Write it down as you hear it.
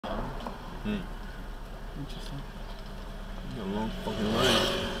Interesting. A long fucking line.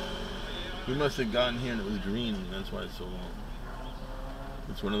 We must have gotten here and it was green, and that's why it's so long.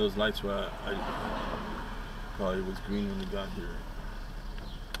 It's one of those lights where I probably was green when we got here.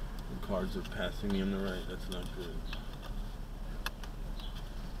 The cars are passing me on the right. That's not good.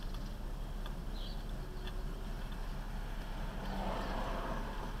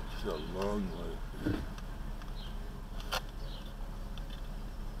 It's a long light.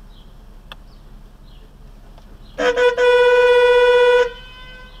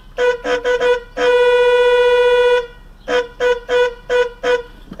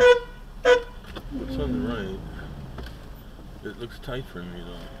 What's on the right? It looks tight for me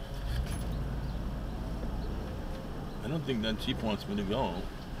though. I don't think that Jeep wants me to go,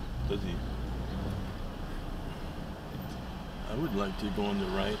 does he? I would like to go on the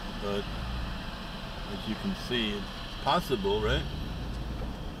right, but as you can see, it's possible, right?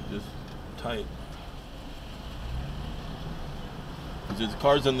 Just tight. Because there's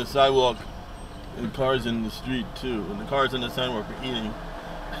cars on the sidewalk and cars in the street too. And the cars on the sidewalk are eating.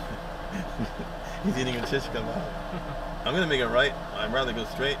 He's eating a shish kebab. I'm gonna make it right. I'd rather go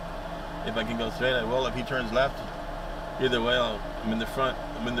straight. If I can go straight, I will. If he turns left, either way, I'm in the front.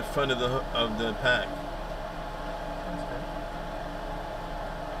 I'm in the front of the pack.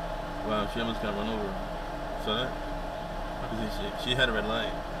 Wow, she almost got run over. Saw that? She had a red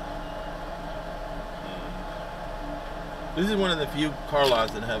light. This is one of the few car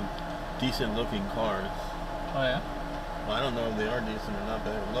lots that have decent looking cars. Oh yeah? Well, I don't know if they are decent or not,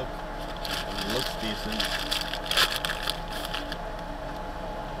 but it looks decent.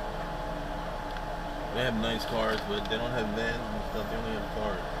 They have nice cars, but they don't have vans and stuff. They only have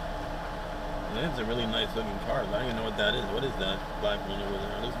cars. And that's a really nice looking car. I don't even know what that is. What is that black one over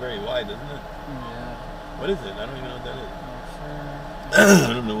there? It looks very wide, doesn't it? Yeah. What is it? I don't even know what that is. Sure.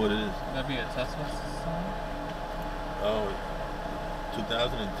 I don't know what it is. That'd be a Tesla sign? Oh,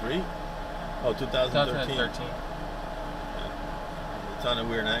 2003? Oh, 2013. 2013. It's on a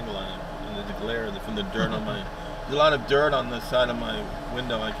weird angle on it. And there's a glare from the dirt on my... There's a lot of dirt on the side of my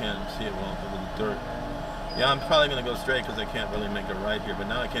window. I can't see it well because of the dirt. Yeah, I'm probably going to go straight because I can't really make a right here. But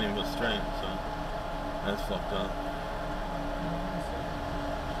now I can't even go straight, so that's fucked up.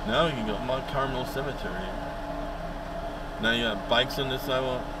 Now we can go Mount Carmel Cemetery. Now you got bikes on this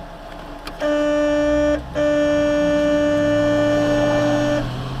sidewalk.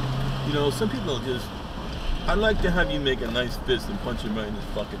 You know, some people just... I'd like to have you make a nice fist and punch him right in his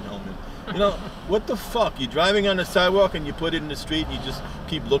fucking helmet. You know, what the fuck? You're driving on the sidewalk and you put it in the street and you just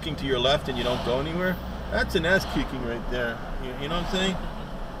keep looking to your left and you don't go anywhere? That's an ass kicking right there. You know what I'm saying?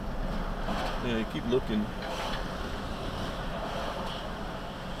 Yeah, you keep looking.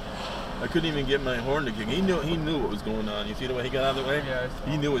 I couldn't even get my horn to kick. He knew what was going on. You see the way he got out of the way? Yeah,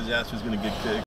 he knew his ass was going to get kicked.